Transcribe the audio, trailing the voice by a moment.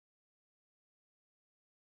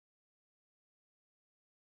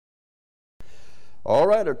All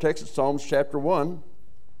right, our text is Psalms chapter 1.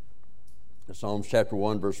 Psalms chapter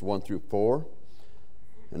 1, verse 1 through 4.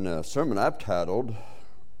 And the sermon I've titled,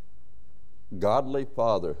 Godly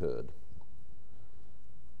Fatherhood.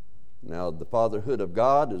 Now, the fatherhood of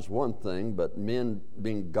God is one thing, but men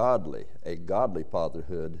being godly, a godly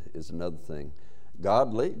fatherhood is another thing.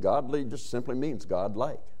 Godly just simply means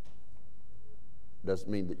God-like.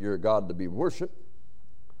 Doesn't mean that you're a God to be worshipped,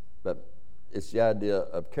 but it's the idea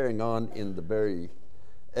of carrying on in the very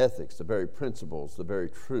ethics, the very principles, the very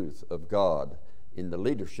truth of God in the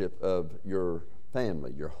leadership of your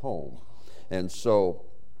family, your home. And so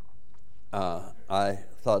I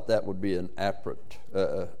thought that would be an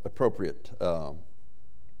appropriate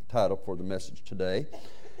title for the message today.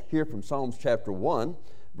 Here from Psalms chapter 1,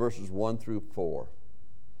 verses 1 through 4.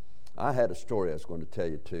 I had a story I was going to tell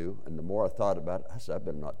you too, and the more I thought about it, I said, I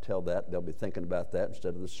better not tell that. They'll be thinking about that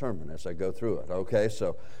instead of the sermon as I go through it. Okay,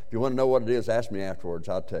 so if you want to know what it is, ask me afterwards.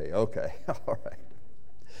 I'll tell you. Okay, all right.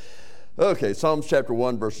 Okay, Psalms chapter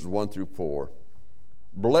 1, verses 1 through 4.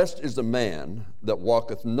 Blessed is the man that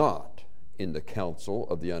walketh not in the counsel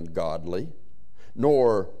of the ungodly,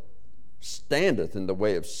 nor standeth in the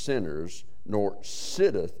way of sinners, nor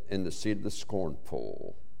sitteth in the seat of the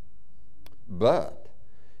scornful. But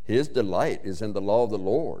his delight is in the law of the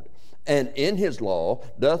Lord, and in his law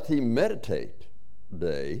doth he meditate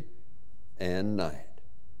day and night.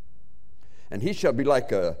 And he shall be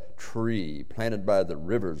like a tree planted by the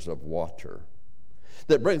rivers of water,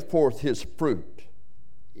 that bringeth forth his fruit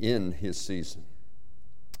in his season.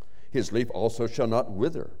 His leaf also shall not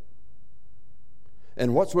wither,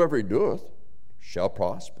 and whatsoever he doeth shall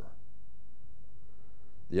prosper.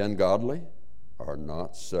 The ungodly are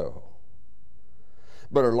not so,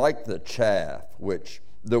 but are like the chaff which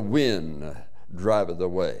the wind driveth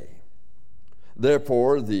away.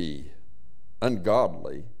 Therefore the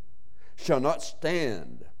ungodly shall not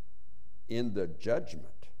stand in the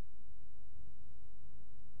judgment,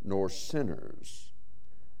 nor sinners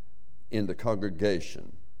in the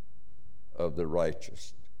congregation of the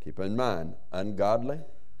righteous. Keep in mind, ungodly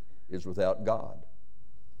is without God.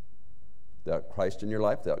 Without Christ in your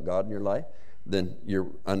life, without God in your life, then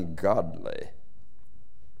you're ungodly.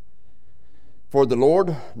 For the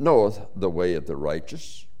Lord knoweth the way of the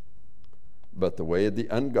righteous, but the way of the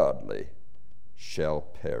ungodly shall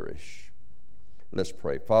perish. Let's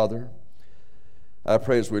pray. Father, I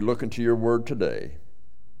pray as we look into your word today,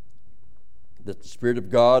 that the Spirit of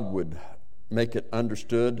God would make it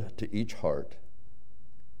understood to each heart.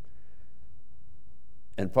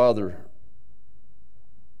 And Father,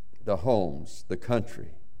 the homes, the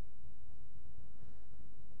country,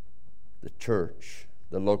 the church,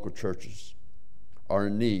 the local churches are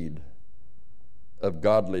in need of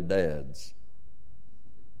godly dads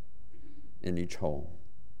in each home.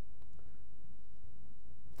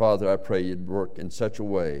 Father, I pray you'd work in such a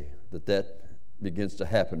way that that begins to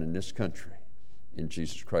happen in this country. In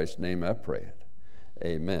Jesus Christ's name I pray it.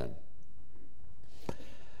 Amen.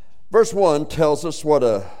 Verse 1 tells us what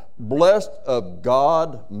a blessed of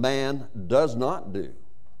God man does not do.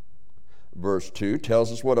 Verse 2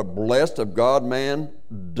 tells us what a blessed of God man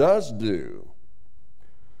does do.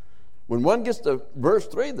 When one gets to verse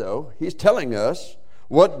 3, though, he's telling us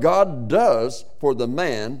what God does for the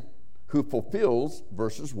man who fulfills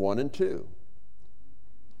verses 1 and 2.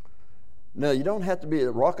 Now, you don't have to be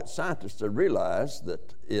a rocket scientist to realize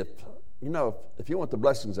that if you want the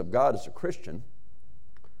blessings of God as a Christian,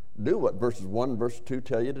 do what verses 1 and verse 2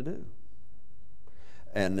 tell you to do.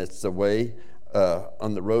 And it's the way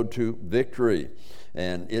on the road to victory.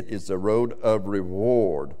 And it is the road of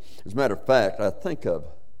reward. As a matter of fact, I think of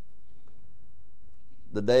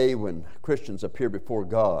the day when Christians appear before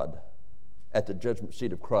God at the judgment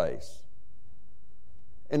seat of Christ.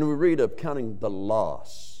 And we read of counting the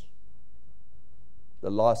loss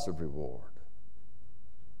of reward.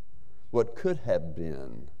 What could have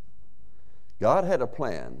been. God had a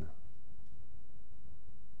plan,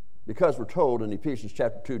 because we're told in Ephesians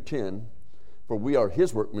chapter 2:10, for we are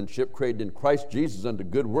his workmanship, created in Christ Jesus unto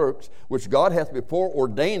good works, which God hath before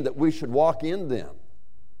ordained that we should walk in them.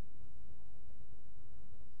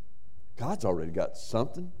 God's already got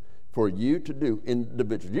something for you to do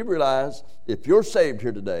individually. You realize if you're saved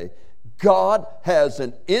here today, God has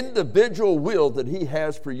an individual will that he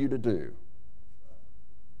has for you to do.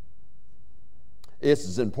 It's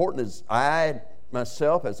as important as I,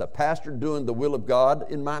 myself, as a pastor, doing the will of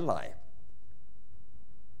God in my life.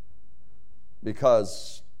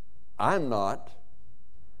 Because I'm not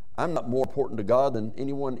more important to God than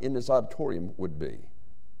anyone in this auditorium would be.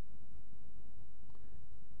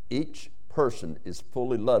 Each person is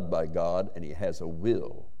fully loved by God, and he has a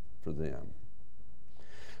will for them.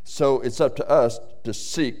 So it's up to us to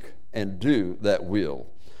seek and do that will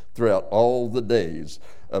throughout all the days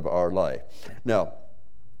of our life. Now,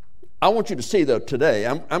 I want you to see, though, today,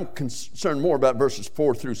 I'm concerned more about verses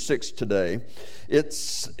 4 through 6 today.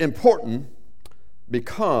 It's important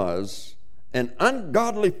because an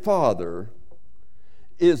ungodly father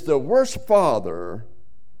is the worst father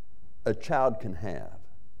a child can have.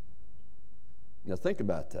 Now, think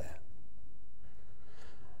about that.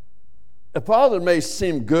 A father may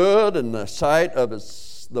seem good in the sight of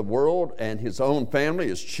the world and his own family,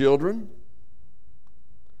 his children,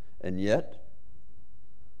 and yet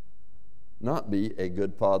not be a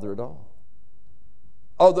good father at all.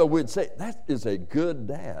 Although we'd say, that is a good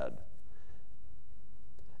dad.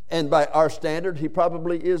 And by our standard, he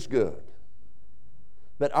probably is good.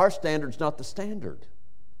 But our standard's not the standard.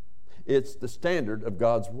 It's the standard of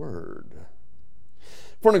God's Word.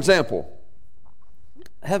 For an example,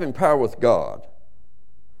 having power with God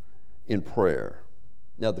in prayer.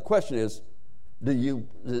 Now the question is,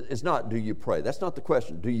 it's not do you pray. That's not the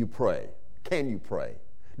question. Do you pray? Can you pray?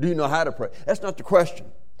 Do you know how to pray? That's not the question.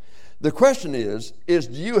 The question is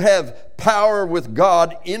do you have power with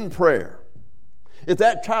God in prayer? If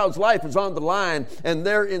that child's life is on the line and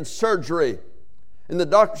they're in surgery and the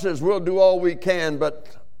doctor says we'll do all we can,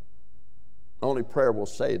 but only prayer will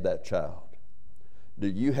save that child. Do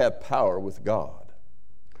you have power with God?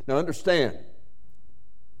 Now understand,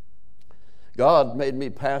 God made me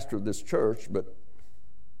pastor of this church, but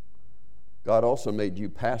God also made you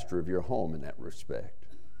pastor of your home in that respect.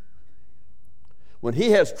 When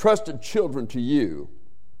He has trusted children to you,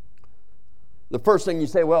 the first thing you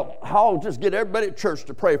say, well, I'll just get everybody at church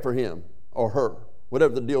to pray for him or her,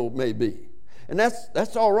 whatever the deal may be. And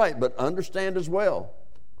that's all right, but understand as well,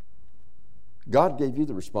 God gave you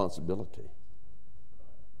the responsibility.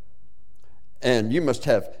 And you must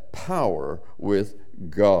have power with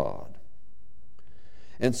God.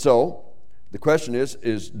 And so, the question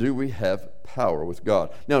is do we have power with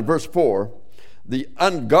God? Now in verse 4, the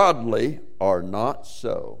ungodly are not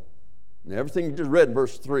so. Now, everything you just read in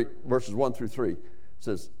verses 1 through 3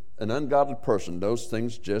 says, an ungodly person, those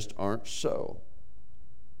things just aren't so.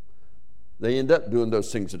 They end up doing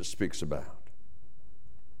those things that it speaks about.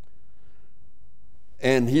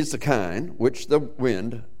 And he's the kind which the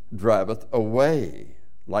wind driveth away,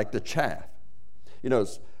 like the chaff. You know,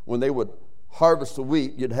 when they would harvest the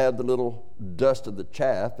wheat, you'd have the little dust of the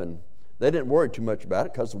chaff, and they didn't worry too much about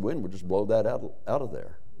it because the wind would just blow that out of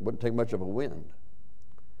there. It wouldn't take much of a wind.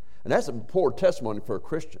 And that's a poor testimony for a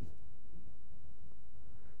Christian.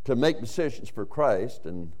 To make decisions for Christ,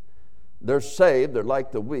 and they're saved, they're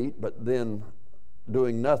like the wheat, but then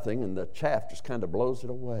doing nothing, and the chaff just kind of blows it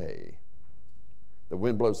away. The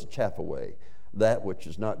wind blows the chaff away. That which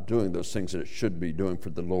is not doing those things that it should be doing for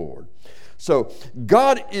the Lord. So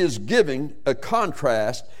God is giving a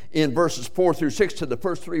contrast in verses 4 through 6 to the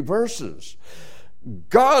first 3 verses.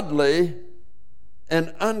 Godly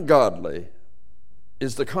and ungodly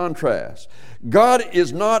is the contrast. God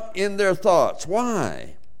is not in their thoughts.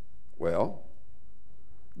 Why? Well,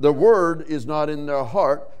 the Word is not in their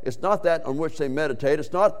heart. It's not that on which they meditate.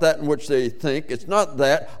 It's not that on which they think. It's not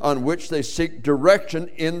that on which they seek direction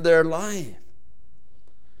in their life.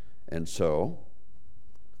 And so,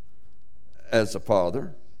 as a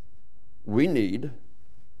father, we need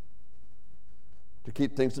to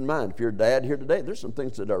keep things in mind. If you're a dad here today, there's some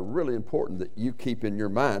things that are really important that you keep in your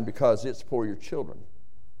mind because it's for your children.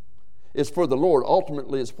 It's for the Lord.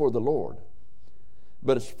 Ultimately, it's for the Lord.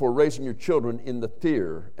 But it's for raising your children in the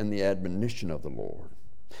fear and the admonition of the Lord.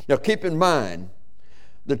 Now, keep in mind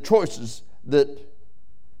the choices that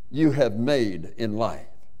you have made in life.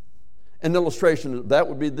 An illustration of that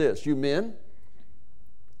would be this. You men,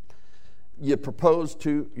 you propose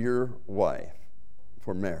to your wife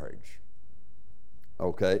for marriage.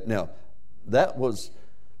 Okay, now that was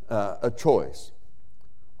a choice.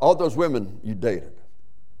 All those women you dated,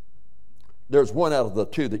 there's one out of the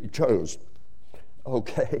 2 that you chose.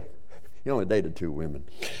 Okay, you only dated 2 women.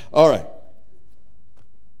 All right.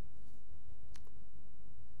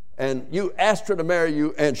 And you asked her to marry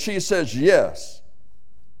you, and she says yes.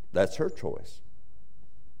 That's her choice.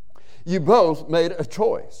 You both made a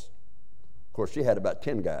choice. Of course, she had about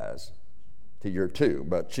 10 guys to your 2,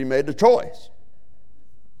 but she made a choice.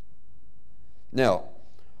 Now,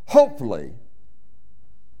 hopefully,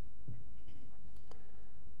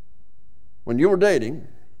 when you were dating,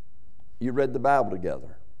 you read the Bible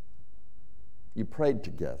together. You prayed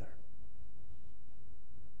together.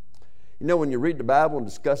 You know, when you read the Bible and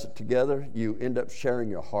discuss it together, you end up sharing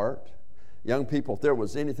your heart. Young people, if there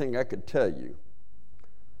was anything I could tell you,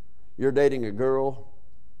 you're dating a girl,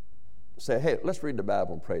 say, hey, let's read the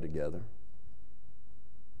Bible and pray together.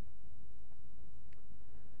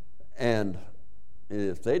 And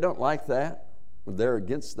if they don't like that, if they're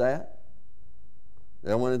against that, they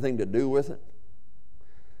don't want anything to do with it,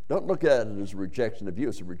 don't look at it as a rejection of you.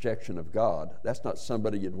 It's a rejection of God. That's not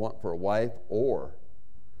somebody you'd want for a wife or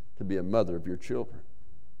to be a mother of your children.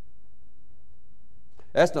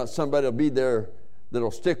 That's not somebody that'll be there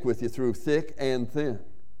that'll stick with you through thick and thin.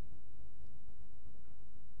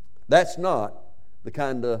 That's not the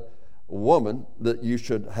kind of woman that you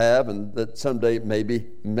should have and that someday maybe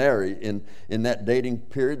marry in that dating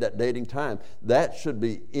period, that dating time. That should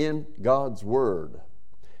be in God's Word.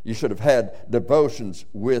 You should have had devotions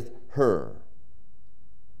with her.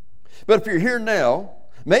 But if you're here now,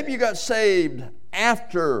 maybe you got saved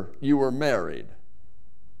after you were married.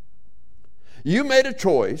 You made a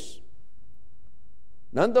choice,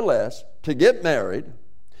 nonetheless, to get married.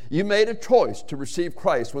 You made a choice to receive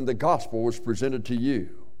Christ when the gospel was presented to you.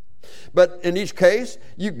 But in each case,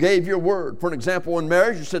 you gave your word. For an example, in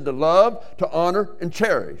marriage, you said to love, to honor, and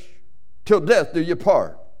cherish. Till death do you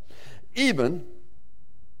part. Even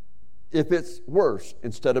if it's worse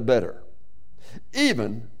instead of better.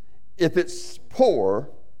 Even if it's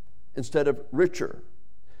poor instead of richer.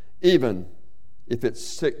 Even if it's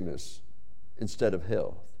sickness instead of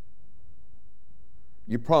health.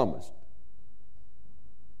 You promised,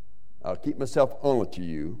 I'll keep myself only to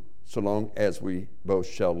you so long as we both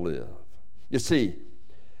shall live. You see,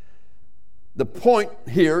 the point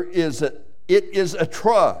here is that it is a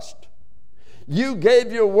trust. You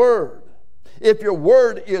gave your word. If your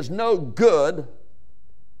word is no good,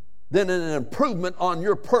 then an improvement on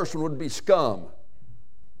your person would be scum.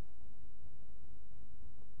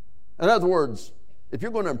 In other words, if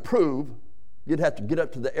you're going to improve, you'd have to get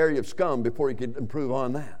up to the area of scum before you could improve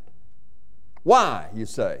on that. Why, you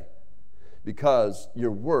say? Because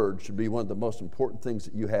your word should be one of the most important things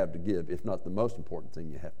that you have to give, if not the most important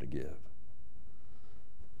thing you have to give.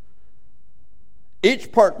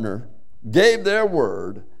 Each partner gave their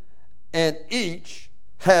word, and each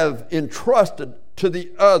have entrusted to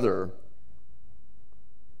the other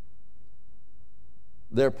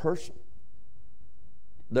their person,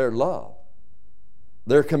 their love,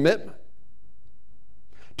 their commitment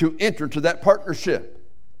to enter into that partnership.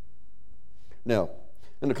 Now,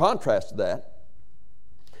 in the contrast to that,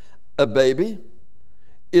 a baby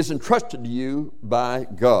is entrusted to you by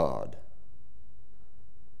God.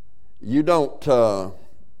 You don't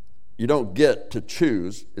get to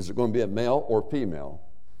choose, is it going to be a male or female?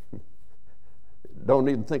 Don't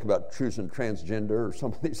even think about choosing transgender or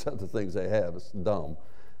some of these other things they have. It's dumb.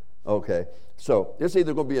 Okay, so it's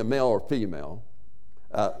either going to be a male or female.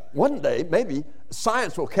 One day, maybe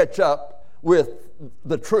science will catch up with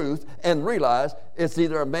the truth and realize it's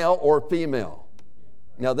either a male or a female.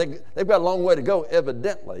 Now, they've got a long way to go,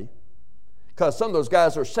 evidently, because some of those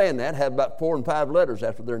guys who are saying that have about 4 and 5 letters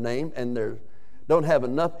after their name, and they don't have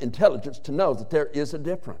enough intelligence to know that there is a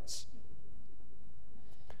difference.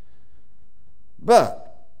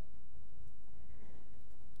 But,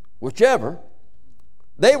 whichever,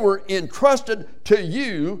 they were entrusted to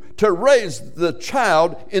you to raise the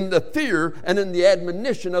child in the fear and in the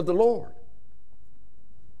admonition of the Lord.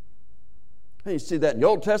 And you see that in the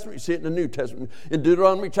Old Testament, you see it in the New Testament. In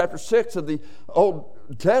Deuteronomy chapter 6 of the Old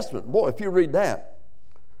Testament, boy, if you read that,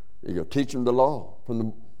 you go teach them the law from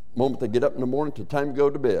the moment they get up in the morning to the time you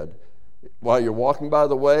go to bed. While you're walking by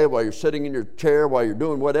the way, while you're sitting in your chair, while you're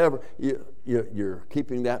doing whatever, you're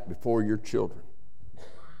keeping that before your children.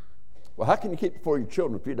 Well, how can you keep it before your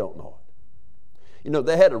children if you don't know it? You know,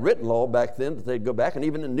 they had a written law back then that they'd go back, and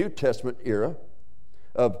even in the New Testament era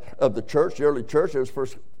of the church, the early church, it was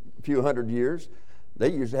first few hundred years,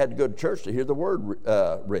 they usually had to go to church to hear the word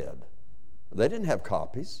read. They didn't have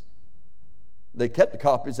copies. They kept the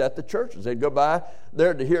copies at the churches. They'd go by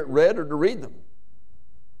there to hear it read or to read them.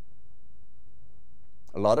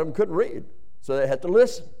 A lot of them couldn't read, so they had to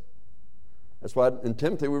listen. That's why in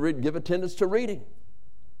Timothy we read, give attendance to reading.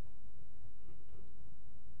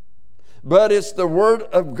 But it's the Word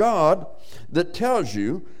of God that tells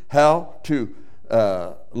you how to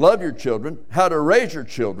love your children, how to raise your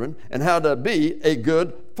children, and how to be a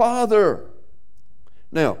good father.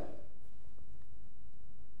 Now,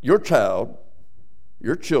 your child,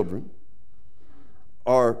 your children,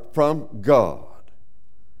 are from God.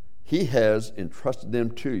 He has entrusted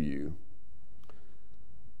them to you.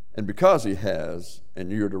 And because He has,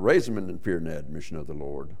 and you're to raise them in the fear and admonition of the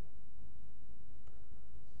Lord,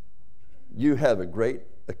 you have a great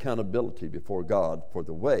accountability before God for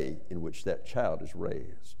the way in which that child is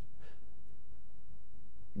raised.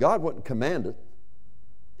 God wouldn't command it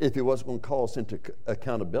if he wasn't going to call us into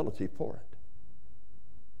accountability for it.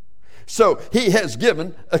 So he has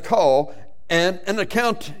given a call and an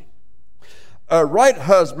accounting. A right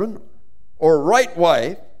husband or right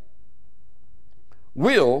wife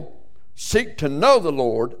will seek to know the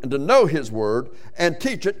Lord and to know his word and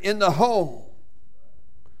teach it in the home.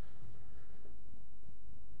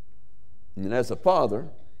 And as a father,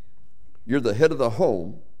 you're the head of the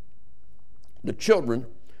home. The children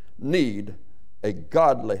need a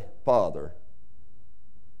godly father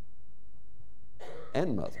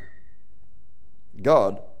and mother.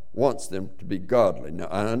 God wants them to be godly. Now,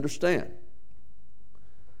 I understand.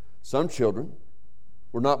 Some children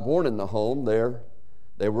were not born in the home.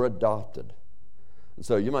 They were adopted. And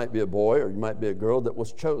so you might be a boy or you might be a girl that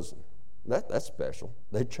was chosen. That's special.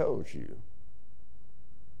 They chose you.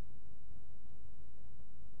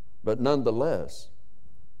 But nonetheless,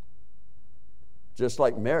 just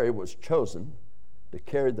like Mary was chosen to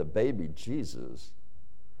carry the baby Jesus,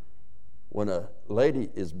 when a lady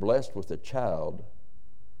is blessed with a child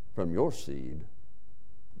from your seed,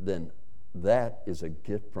 then that is a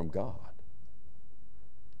gift from God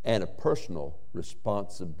and a personal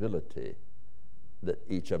responsibility that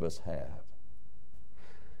each of us have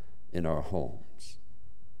in our homes.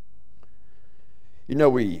 You know,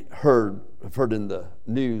 we have heard in the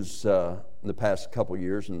news in the past couple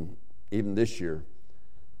years and even this year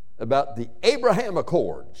about the Abraham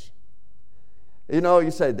Accords. You know,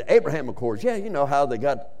 you say the Abraham Accords. Yeah, you know how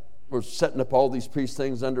we're setting up all these peace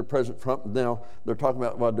things under President Trump. Now they're talking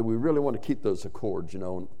about, well, do we really want to keep those accords,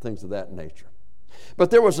 and things of that nature. But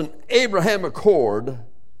there was an Abraham Accord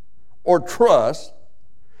or trust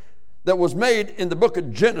that was made in the book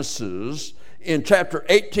of Genesis in chapter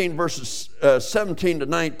 18, verses 17 to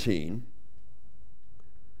 19.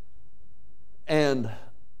 And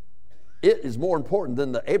it is more important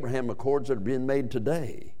than the Abraham Accords that are being made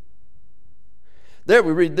today. There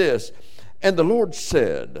we read this, and the Lord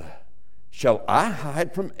said, shall I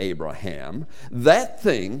hide from Abraham that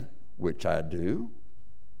thing which I do?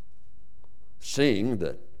 Seeing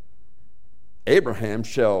that Abraham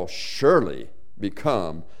shall surely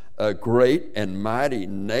become a great and mighty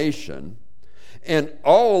nation, and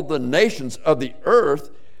all the nations of the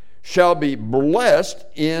earth shall be blessed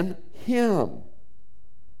in him.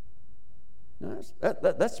 Now,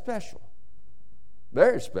 that's special.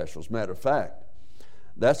 Very special, as a matter of fact.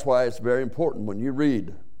 That's why it's very important when you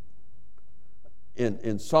read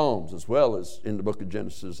in Psalms as well as in the book of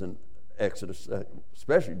Genesis and Exodus,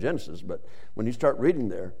 especially Genesis, but when you start reading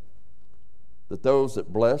there, that those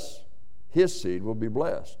that bless his seed will be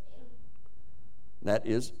blessed. That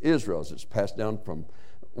is Israel's. It's passed down from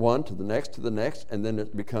one to the next, and then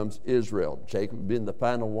it becomes Israel. Jacob being the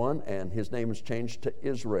final one, and his name is changed to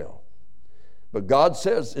Israel. But God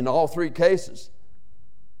says in all three cases,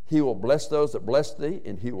 he will bless those that bless thee,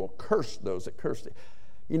 and he will curse those that curse thee.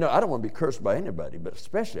 I don't want to be cursed by anybody, but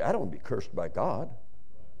especially I don't want to be cursed by God.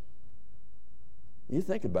 You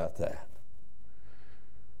think about that.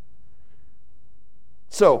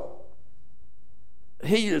 So,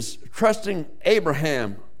 he is trusting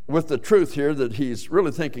Abraham with the truth here that he's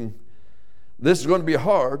really thinking this is going to be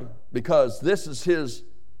hard because this is his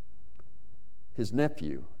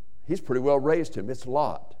nephew. He's pretty well raised him. It's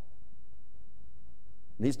Lot.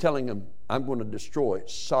 And he's telling him, I'm going to destroy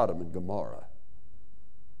Sodom and Gomorrah.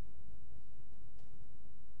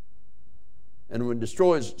 And when he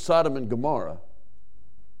destroys Sodom and Gomorrah,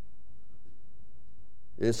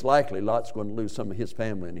 it's likely Lot's going to lose some of his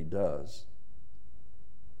family, and he does.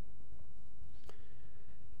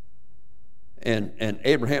 And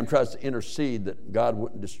Abraham tries to intercede that God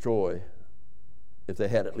wouldn't destroy if they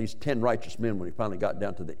had at least 10 righteous men when he finally got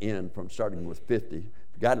down to the end from starting with 50. If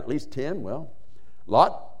he got at least 10, well,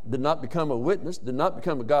 Lot did not become a witness, did not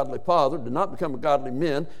become a godly father, did not become a godly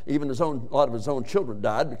man. Even a lot of his own children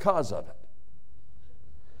died because of it.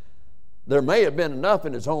 There may have been enough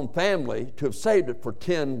in his own family to have saved it for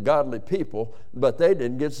 10 godly people, but they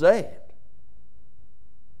didn't get saved.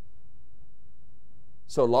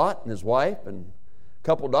 So Lot and his wife and a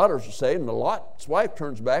couple of daughters are saved, and Lot's wife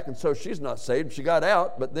turns back, and so she's not saved. She got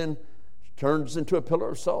out, but then turns into a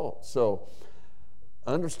pillar of salt. So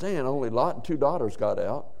understand, only Lot and 2 daughters got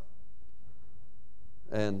out.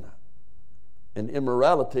 And in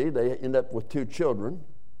immorality, they end up with 2 children.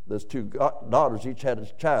 Those 2 daughters each had a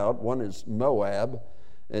child. One is Moab,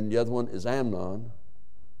 and the other one is Amnon.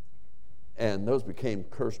 And those became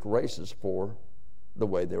cursed races for the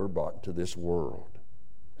way they were brought into this world.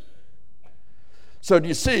 So do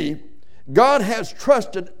you see, God has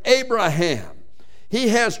trusted Abraham. He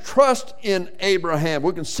has trust in Abraham.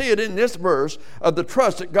 We can see it in this verse of the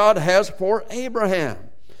trust that God has for Abraham.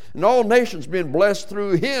 and all nations being blessed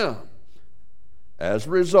through him. As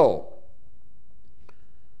a result,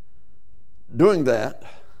 doing that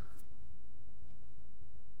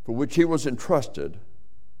for which he was entrusted,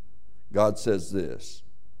 God says this,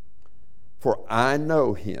 for I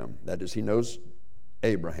know him, that is, he knows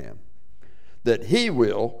Abraham, that he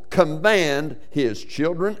will command his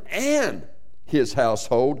children and his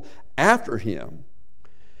household after him,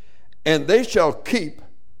 and they shall keep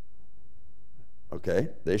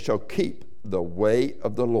the way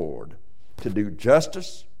of the Lord, to do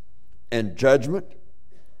justice and judgment,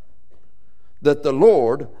 that the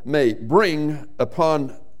Lord may bring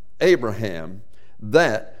upon Abraham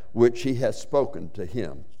that which he has spoken to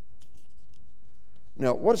him.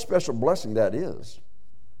 Now, what a special blessing that is.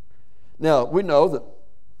 Now, we know that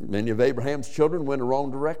many of Abraham's children went a wrong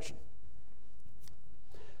direction.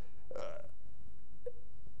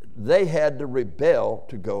 They had to rebel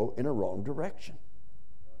to go in a wrong direction.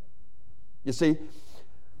 You see,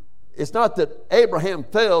 it's not that Abraham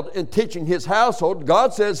failed in teaching his household.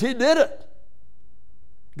 God says he did it.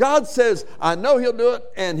 God says, I know he'll do it,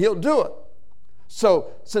 and he'll do it.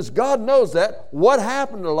 So, since God knows that, what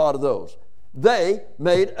happened to a lot of those? They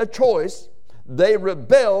made a choice. They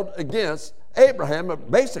rebelled against Abraham.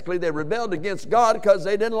 Basically, they rebelled against God because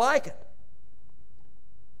they didn't like it.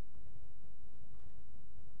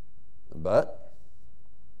 But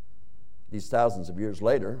these thousands of years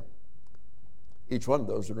later, each one of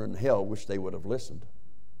those that are in hell wish they would have listened.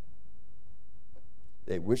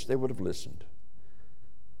 They wish they would have listened.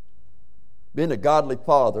 Being a godly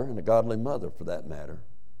father and a godly mother, for that matter,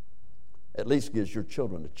 at least gives your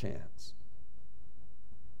children a chance.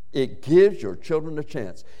 It gives your children a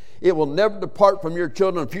chance. It will never depart from your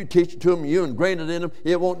children. If you teach it to them, you ingrain it in them,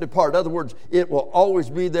 it won't depart. In other words, it will always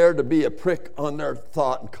be there to be a prick on their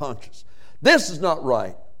thought and conscience. This is not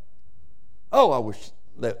right. Oh, I wish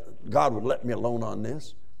that God would let me alone on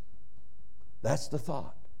this. That's the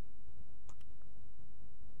thought.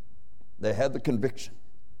 They had the conviction.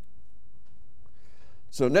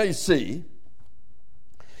 So now you see,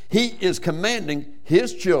 he is commanding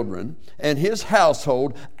his children and his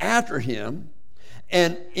household after him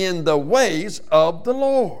and in the ways of the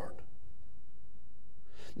Lord.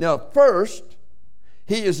 Now, first,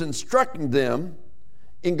 he is instructing them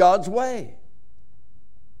in God's way.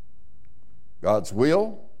 God's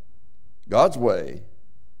will, God's way,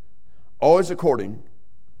 always according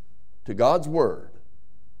to God's word,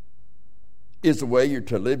 is the way you're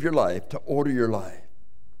to live your life, to order your life.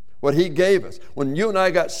 What he gave us. When you and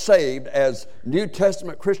I got saved as New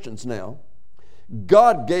Testament Christians now,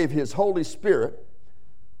 God gave his Holy Spirit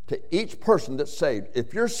to each person that's saved.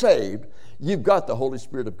 If you're saved, you've got the Holy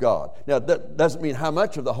Spirit of God. Now, that doesn't mean how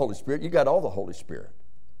much of the Holy Spirit. You got all the Holy Spirit.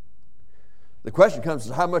 The question comes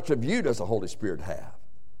is how much of you does the Holy Spirit have?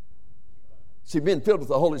 See, being filled with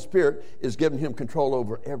the Holy Spirit is giving him control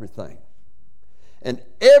over everything. And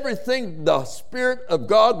everything the Spirit of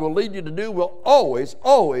God will lead you to do will always,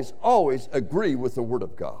 always, always agree with the Word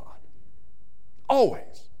of God.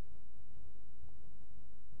 Always.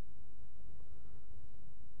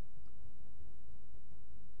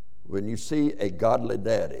 When you see a godly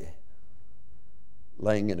daddy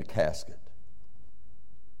laying in a casket,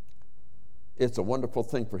 it's a wonderful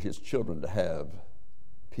thing for his children to have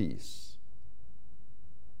peace,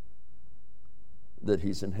 that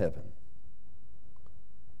he's in heaven.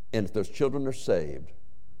 And if those children are saved,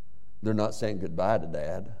 they're not saying goodbye to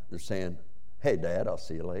Dad. They're saying, hey, Dad, I'll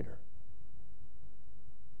see you later.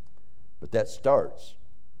 But that starts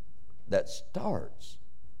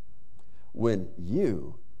when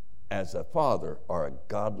you, as a father, are a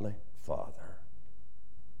godly father.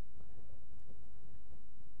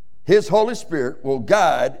 His Holy Spirit will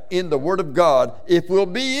guide in the Word of God if we'll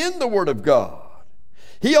be in the Word of God.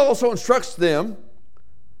 He also instructs them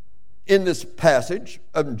in this passage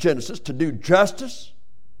of Genesis to do justice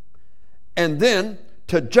and then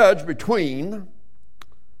to judge between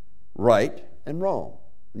right and wrong.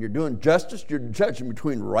 When you're doing justice, you're judging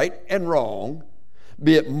between right and wrong,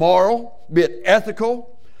 be it moral, be it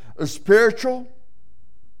ethical, or spiritual.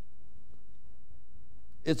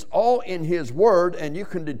 It's all in His Word, and you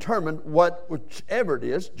can determine whichever it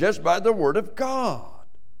is just by the Word of God.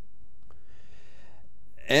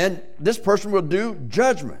 And this person will do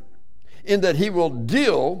judgment in that he will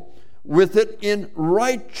deal with it in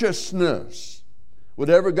righteousness.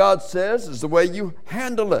 Whatever God says is the way you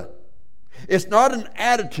handle it. It's not an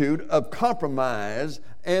attitude of compromise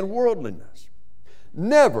and worldliness.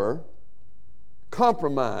 Never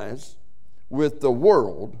compromise with the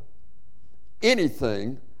world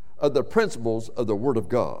anything of the principles of the Word of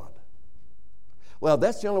God. Well,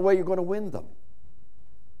 that's the only way you're going to win them.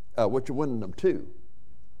 what you're winning them to.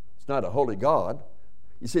 It's not a holy God.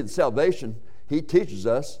 You see, the salvation He teaches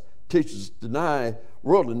us to deny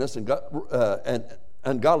worldliness and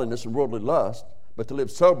ungodliness and worldly lust, but to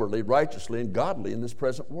live soberly, righteously, and godly in this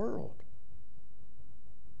present world.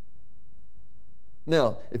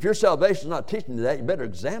 Now, if your salvation is not teaching you that, you better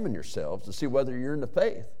examine yourselves to see whether you're in the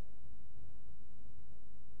faith.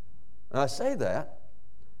 And I say that,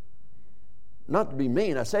 not to be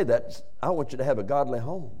mean, I say that, I want you to have a godly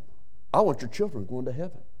home. I want your children going to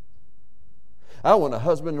heaven. I want a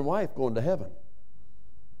husband and wife going to heaven.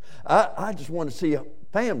 I just want to see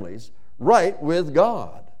families right with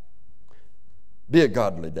God. Be a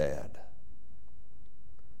godly dad.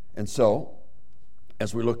 And so,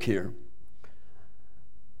 as we look here,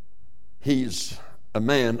 he's a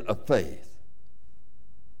man of faith.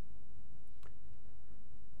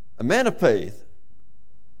 A man of faith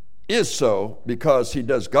is so because he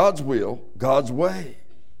does God's will, God's way.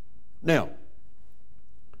 Now,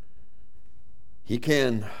 he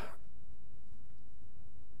can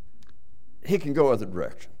go other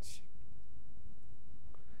directions.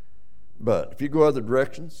 But if you go other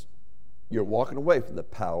directions, you're walking away from the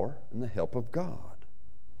power and the help of God.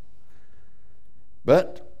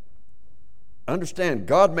 But understand,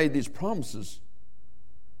 God made these promises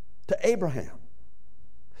to Abraham.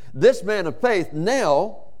 This man of faith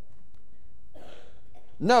now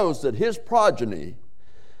knows that his progeny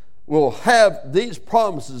will have these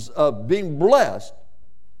promises of being blessed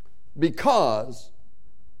because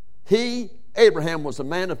Abraham was a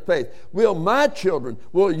man of faith.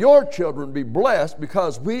 Will your children be blessed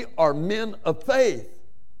because we are men of faith?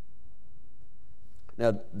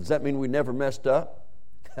 Now, does that mean we never messed up?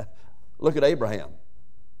 Look at Abraham.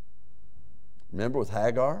 Remember with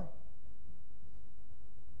Hagar?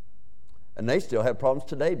 And they still have problems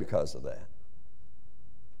today because of that.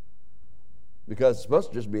 Because it's supposed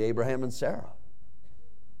to just be Abraham and Sarah.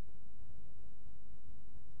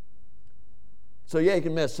 So yeah, you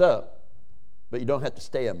can mess up, but you don't have to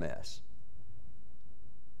stay a mess.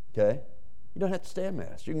 Okay? You don't have to stay a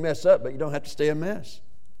mess. You can mess up, but you don't have to stay a mess.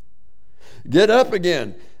 Get up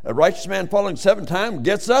again. A righteous man falling 7 times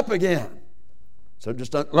gets up again. So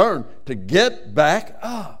just learn to get back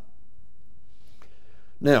up.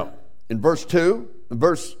 Now, in verse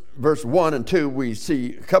 1 and 2, we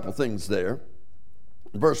see a couple things there.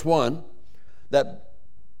 In verse 1,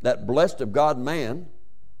 that blessed of God man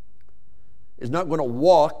is not going to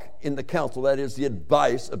walk in the counsel, that is the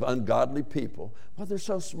advice of ungodly people. Well, they're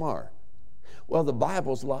so smart. Well, the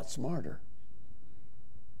Bible's a lot smarter.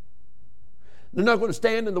 They're not going to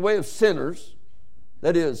stand in the way of sinners.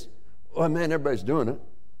 That is, oh man, everybody's doing it,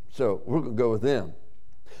 so we're going to go with them.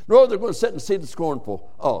 Nor they're going to sit and see the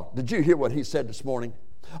scornful. Oh, did you hear what he said this morning?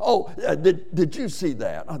 Oh, did you see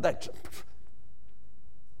that? Oh, that's...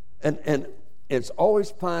 And it's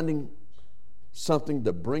always finding something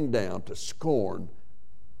to bring down, to scorn,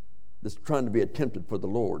 that's trying to be attempted for the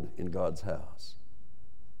Lord in God's house.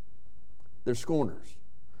 They're scorners.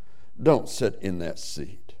 Don't sit in that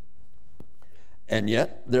seat. And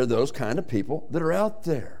yet, there are those kind of people that are out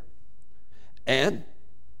there. And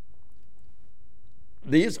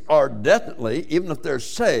these are definitely, even if they're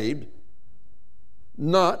saved,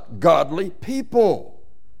 not godly people.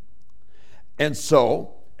 And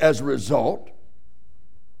so, as a result,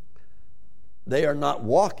 they are not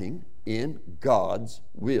walking in God's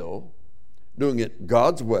will, doing it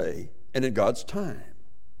God's way and in God's time.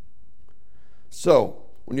 So,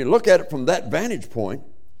 when you look at it from that vantage point,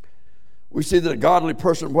 we see that a godly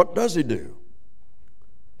person, what does he do?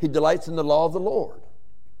 He delights in the law of the Lord.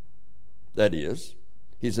 That is,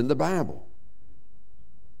 he's in the Bible.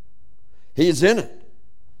 He's in it.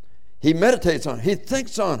 He meditates on it. He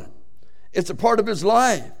thinks on it. It's a part of his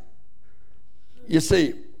life. You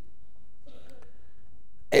see,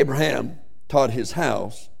 Abraham taught his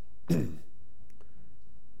house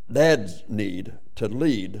dads need to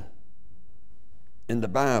lead in the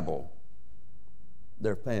Bible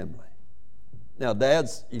their family. Now,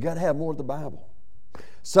 dads, you got to have more of the Bible.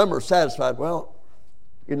 Some are satisfied. Well,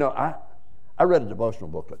 you know, I read a devotional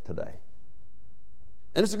booklet today,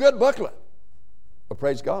 and it's a good booklet. Well,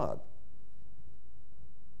 praise God.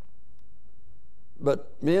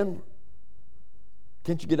 But men,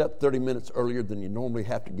 can't you get up 30 minutes earlier than you normally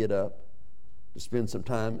have to get up to spend some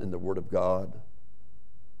time in the Word of God?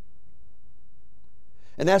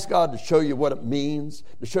 And ask God to show you what it means,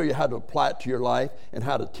 to show you how to apply it to your life and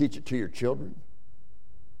how to teach it to your children,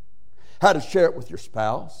 how to share it with your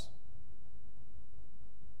spouse.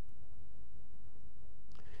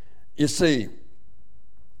 You see,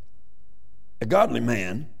 a godly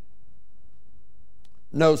man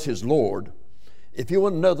knows his Lord If you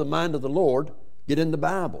want to know the mind of the Lord, get in the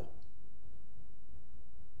Bible.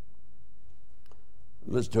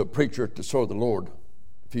 I listened to a preacher at the Sword of the Lord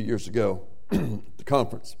a few years ago at the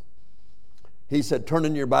conference. He said, turn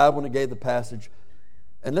in your Bible, and he gave the passage,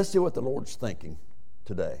 and let's see what the Lord's thinking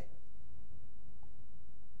today.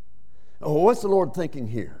 Oh, what's the Lord thinking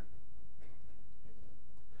here?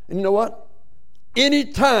 And you know what? Any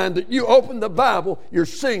time that you open the Bible, you're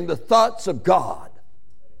seeing the thoughts of God.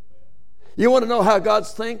 You want to know how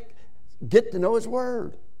God's think? Get to know His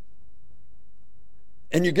Word.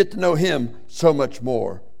 And you get to know Him so much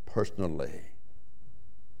more personally.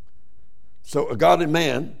 So a godly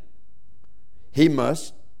man, he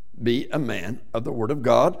must be a man of the Word of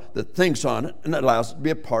God that thinks on it and allows it to be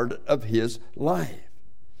a part of his life.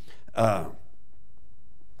 So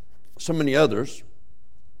many others,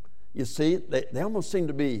 you see, they almost seem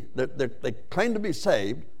to be, they claim to be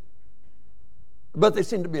saved, but they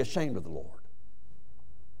seem to be ashamed of the Lord.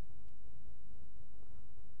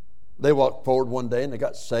 They walked forward one day and they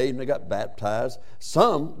got saved and they got baptized.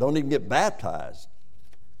 Some don't even get baptized.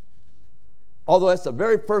 Although that's the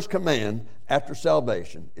very first command after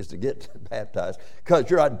salvation is to get baptized, because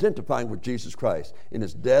you're identifying with Jesus Christ in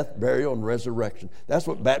His death, burial, and resurrection. That's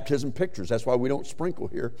what baptism pictures. That's why we don't sprinkle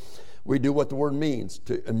here. We do what the word means,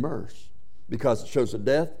 to immerse, because it shows the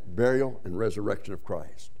death, burial, and resurrection of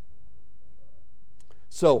Christ.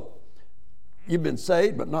 So, you've been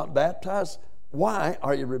saved but not baptized. Why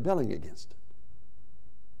are you rebelling against it?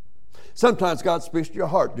 Sometimes God speaks to your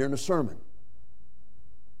heart during a sermon.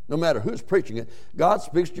 No matter who's preaching it, God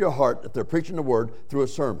speaks to your heart if they're preaching the Word through a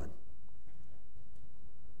sermon.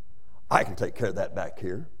 I can take care of that back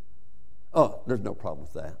here. Oh, there's no problem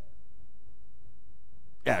with that.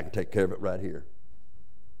 Yeah, I can take care of it right here.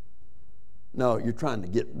 No, you're trying to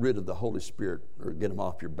get rid of the Holy Spirit or get Him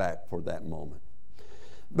off your back for that moment.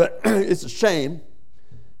 But it's a shame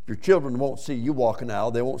if your children won't see you walk an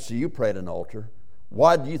aisle, they won't see you pray at an altar.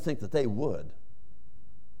 Why do you think that they would?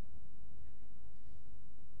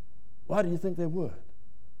 Why do you think they would?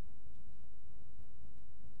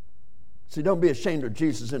 See, don't be ashamed of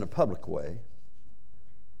Jesus in a public way.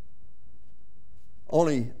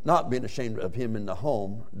 Only not being ashamed of Him in the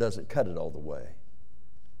home doesn't cut it all the way.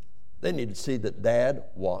 They need to see that Dad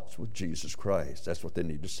walks with Jesus Christ. That's what they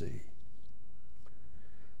need to see.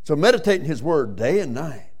 So meditate in His Word day and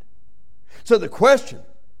night. So the question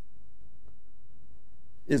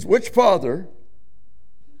is, which father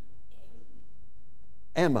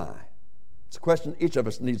am I? It's a question each of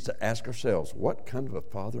us needs to ask ourselves. What kind of a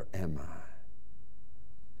father am I?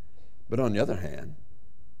 But on the other hand,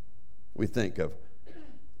 we think of,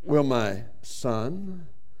 will my son,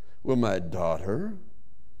 will my daughter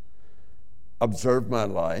observe my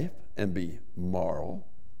life and be moral,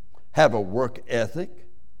 have a work ethic,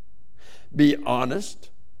 be honest,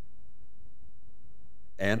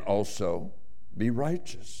 and also be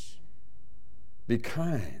righteous, be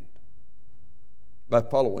kind, by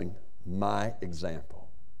following my example.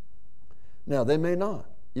 Now, they may not.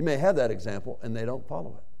 You may have that example and they don't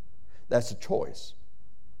follow it. That's a choice.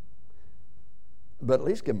 But at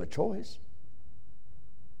least give them a choice.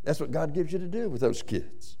 That's what God gives you to do with those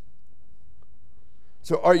kids.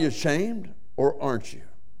 So are you ashamed or aren't you?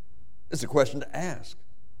 It's a question to ask.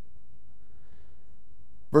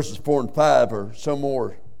 Verses 4 and 5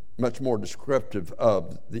 are much more descriptive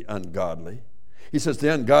of the ungodly. He says,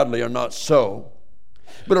 the ungodly are not so,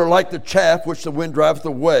 but are like the chaff which the wind driveth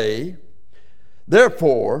away.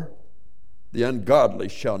 Therefore, the ungodly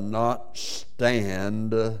shall not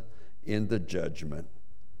stand in the judgment.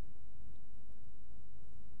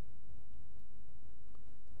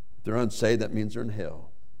 If they're unsaved, that means they're in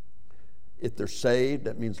hell. If they're saved,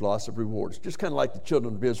 that means loss of rewards. Just kind of like the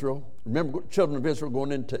children of Israel. Remember the children of Israel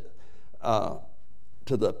going into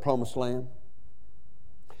to the promised land?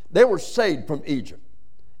 They were saved from Egypt.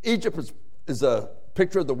 Egypt is a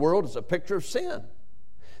picture of the world, is a picture of sin.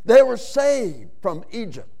 They were saved from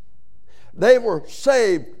Egypt. They were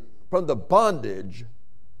saved from the bondage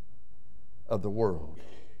of the world.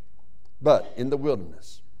 But in the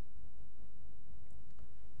wilderness,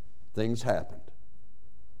 things happened.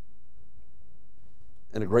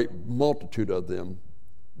 And a great multitude of them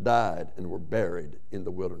died and were buried in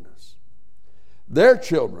the wilderness. Their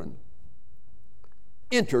children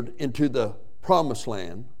entered into the promised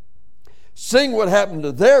land, seeing what happened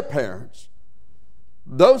to their parents.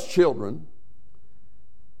 Those children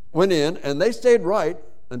went in and they stayed right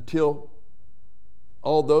until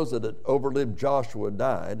all those that had overlived Joshua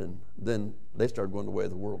died, and then they started going the way of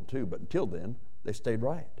the world too. But until then, they stayed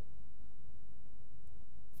right.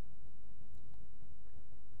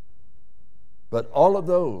 But all of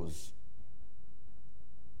those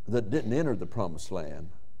that didn't enter the promised land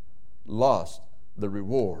lost the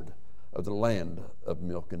reward of the land of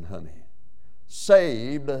milk and honey.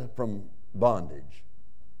 Saved from bondage,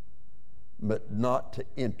 but not to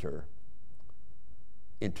enter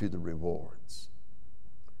into the rewards.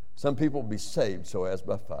 Some people will be saved so as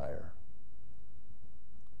by fire,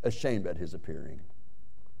 ashamed at his appearing,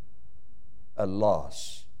 a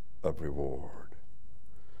loss of reward.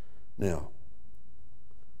 Now,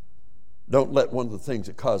 don't let one of the things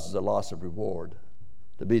that causes a loss of reward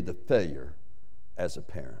to be the failure as a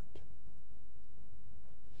parent.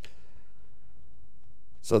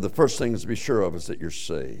 So the first thing to be sure of is that you're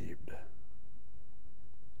saved.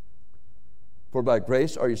 For by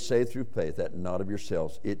grace are you saved through faith, that not of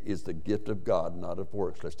yourselves. It is the gift of God, not of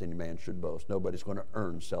works, lest any man should boast. Nobody's going to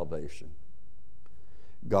earn salvation.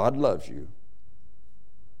 God loves you.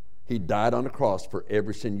 He died on the cross for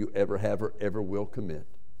every sin you ever have or ever will commit.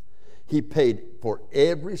 He paid for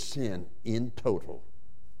every sin in total.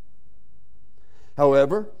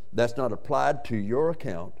 However, that's not applied to your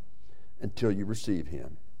account until you receive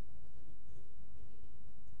Him.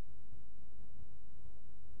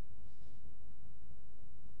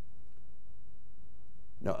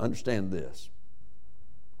 Now understand this.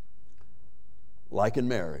 Like in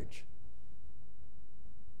marriage,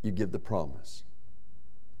 you give the promise.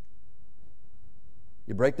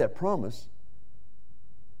 You break that promise,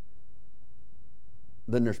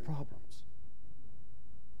 then there's problems.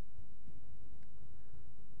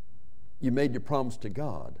 You made your promise to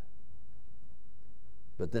God,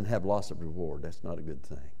 but then have loss of reward. That's not a good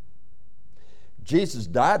thing. Jesus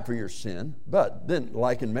died for your sin, but then,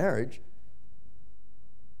 like in marriage,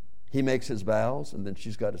 he makes his vows, and then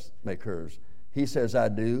she's got to make hers. He says, I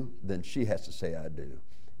do, then she has to say, I do.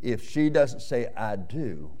 If she doesn't say, I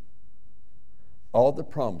do, all the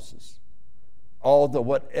promises, all the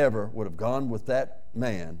whatever would have gone with that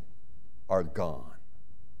man are gone.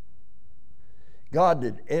 God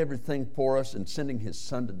did everything for us in sending His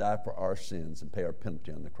Son to die for our sins and pay our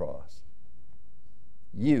penalty on the cross.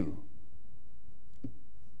 You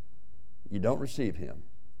don't receive Him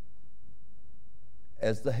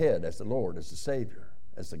as the head, as the Lord, as the Savior,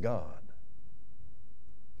 as the God.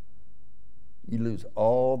 You lose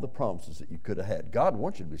all the promises that you could have had. God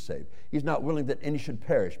wants you to be saved. He's not willing that any should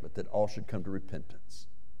perish, but that all should come to repentance.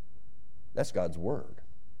 That's God's word.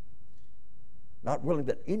 Not willing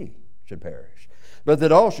that any should perish, but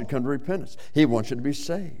that all should come to repentance. He wants you to be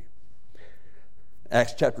saved.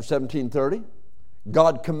 Acts chapter 17:30,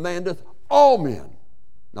 God commandeth all men,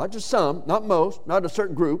 not just some, not most, not a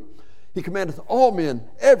certain group. He commandeth all men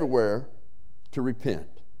everywhere to repent,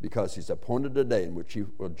 because He's appointed a day in which He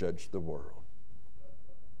will judge the world.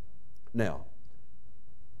 Now,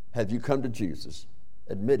 have you come to Jesus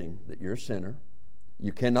admitting that you're a sinner?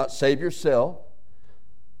 You cannot save yourself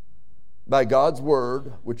by God's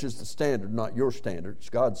word, which is the standard, not your standard, it's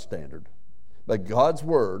God's standard. By God's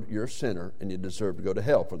word, you're a sinner and you deserve to go to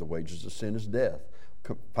hell, for the wages of sin is death.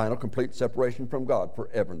 Final complete separation from God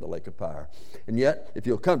forever in the lake of fire. And yet, if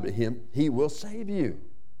you'll come to Him, He will save you.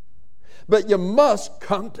 But you must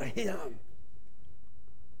come to Him.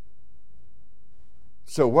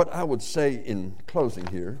 So what I would say in closing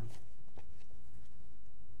here,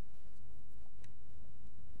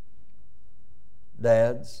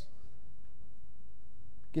 dads,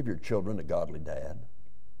 give your children a godly dad.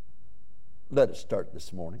 Let it start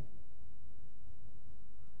this morning.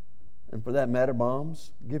 And for that matter,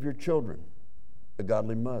 moms, give your children a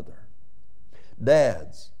godly mother.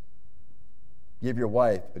 Dads, give your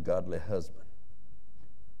wife a godly husband.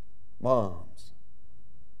 Moms,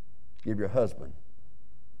 give your husband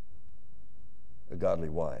a godly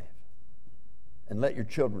wife. And let your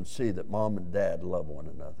children see that mom and dad love one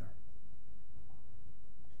another.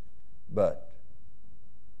 But,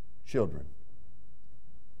 children,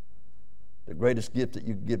 the greatest gift that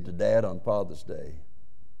you can give to dad on Father's Day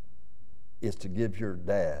is to give your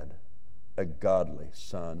dad a godly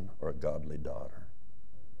son or a godly daughter.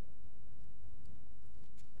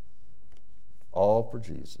 All for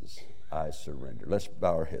Jesus, I surrender. Let's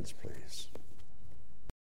bow our heads, please.